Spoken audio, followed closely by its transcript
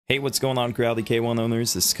Hey, what's going on, Creality K1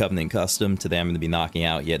 owners? This is Covenant Custom. Today I'm going to be knocking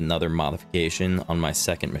out yet another modification on my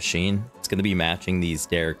second machine. It's going to be matching these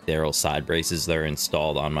Derrick Darrell side braces that are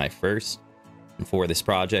installed on my first. And for this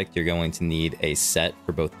project, you're going to need a set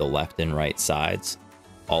for both the left and right sides.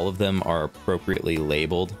 All of them are appropriately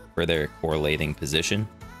labeled for their correlating position,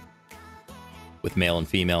 with male and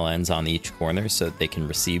female ends on each corner so that they can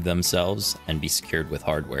receive themselves and be secured with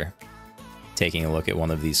hardware. Taking a look at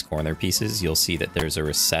one of these corner pieces, you'll see that there's a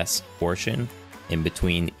recessed portion in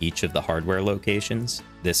between each of the hardware locations.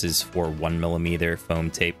 This is for 1mm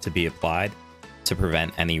foam tape to be applied to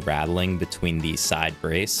prevent any rattling between the side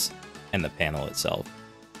brace and the panel itself.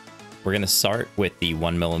 We're going to start with the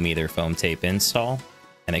 1mm foam tape install,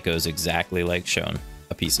 and it goes exactly like shown.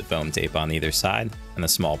 A piece of foam tape on either side and a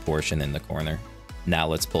small portion in the corner. Now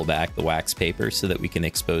let's pull back the wax paper so that we can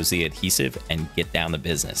expose the adhesive and get down to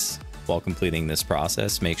business. While completing this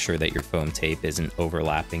process, make sure that your foam tape isn't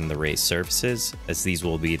overlapping the raised surfaces, as these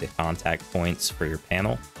will be the contact points for your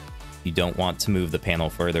panel. You don't want to move the panel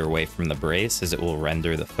further away from the brace, as it will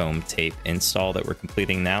render the foam tape install that we're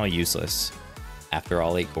completing now useless. After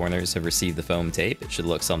all 8 corners have received the foam tape, it should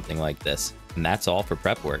look something like this. And that's all for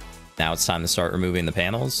prep work. Now it's time to start removing the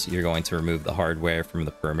panels. You're going to remove the hardware from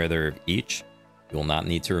the perimeter of each. You will not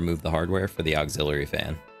need to remove the hardware for the auxiliary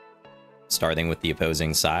fan. Starting with the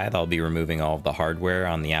opposing side, I'll be removing all of the hardware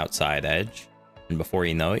on the outside edge, and before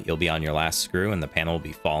you know it, you'll be on your last screw and the panel will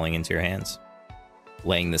be falling into your hands.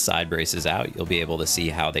 Laying the side braces out, you'll be able to see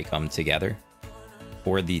how they come together.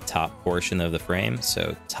 For the top portion of the frame,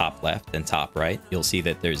 so top left and top right, you'll see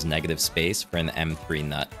that there's negative space for an M3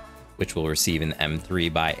 nut, which will receive an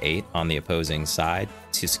M3x8 on the opposing side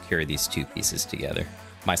to secure these two pieces together.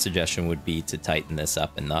 My suggestion would be to tighten this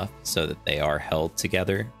up enough so that they are held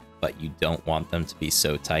together, but you don't want them to be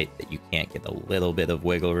so tight that you can't get a little bit of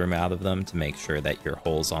wiggle room out of them to make sure that your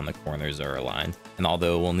holes on the corners are aligned. And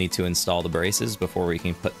although we'll need to install the braces before we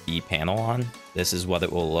can put the panel on, this is what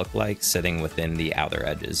it will look like sitting within the outer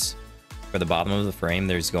edges. For the bottom of the frame,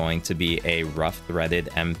 there's going to be a rough threaded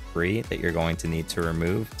M3 that you're going to need to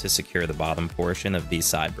remove to secure the bottom portion of these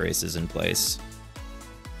side braces in place.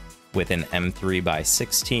 With an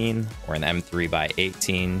M3x16 or an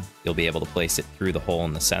M3x18, you'll be able to place it through the hole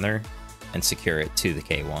in the center and secure it to the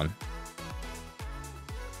K1.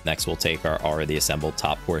 Next, we'll take our already assembled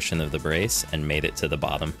top portion of the brace and mate it to the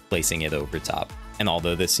bottom, placing it over top. And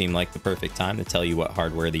although this seemed like the perfect time to tell you what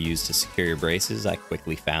hardware to use to secure your braces, I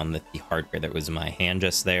quickly found that the hardware that was in my hand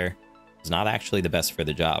just there was not actually the best for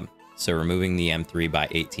the job. So removing the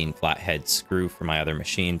M3x18 flathead screw from my other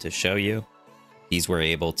machine to show you, these were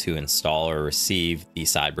able to install or receive the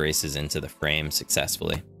side braces into the frame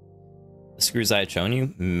successfully. The screws I had shown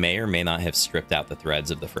you may or may not have stripped out the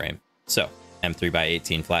threads of the frame. So,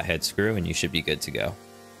 M3x18 flathead screw and you should be good to go.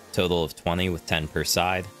 Total of 20 with 10 per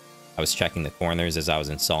side. I was checking the corners as I was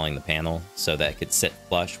installing the panel so that it could sit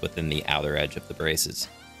flush within the outer edge of the braces.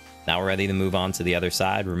 Now we're ready to move on to the other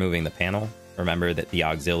side, removing the panel. Remember that the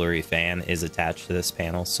auxiliary fan is attached to this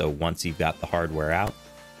panel, so once you've got the hardware out,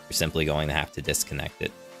 you're simply going to have to disconnect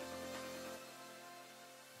it.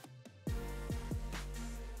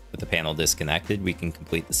 With the panel disconnected, we can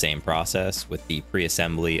complete the same process with the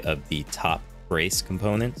pre-assembly of the top brace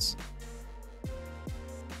components.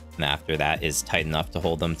 And after that is tight enough to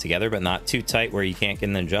hold them together, but not too tight where you can't get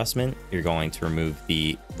an adjustment, you're going to remove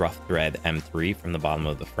the rough thread M3 from the bottom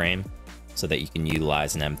of the frame so that you can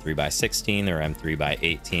utilize an M3x16 or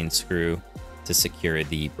M3x18 screw to secure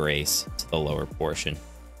the brace to the lower portion.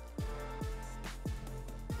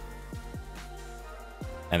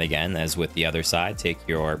 And again, as with the other side, take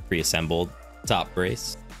your pre-assembled top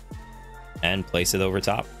brace and place it over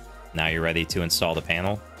top. Now you're ready to install the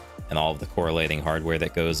panel and all of the correlating hardware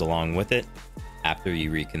that goes along with it after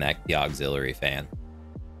you reconnect the auxiliary fan.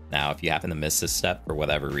 Now, if you happen to miss this step for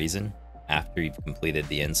whatever reason, after you've completed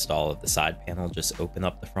the install of the side panel, just open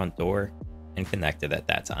up the front door and connect it at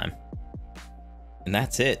that time. And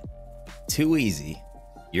that's it. Too easy.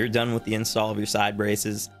 You're done with the install of your side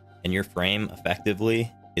braces, and your frame effectively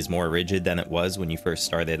is more rigid than it was when you first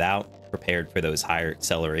started out, prepared for those higher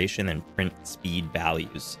acceleration and print speed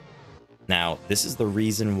values. Now, this is the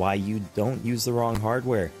reason why you don't use the wrong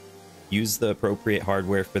hardware. Use the appropriate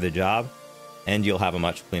hardware for the job, and you'll have a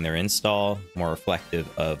much cleaner install, more reflective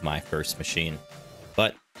of my first machine.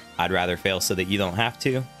 But I'd rather fail so that you don't have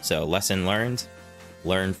to, so lesson learned,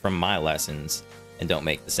 learn from my lessons, and don't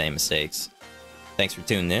make the same mistakes. Thanks for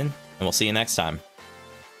tuning in, and we'll see you next time.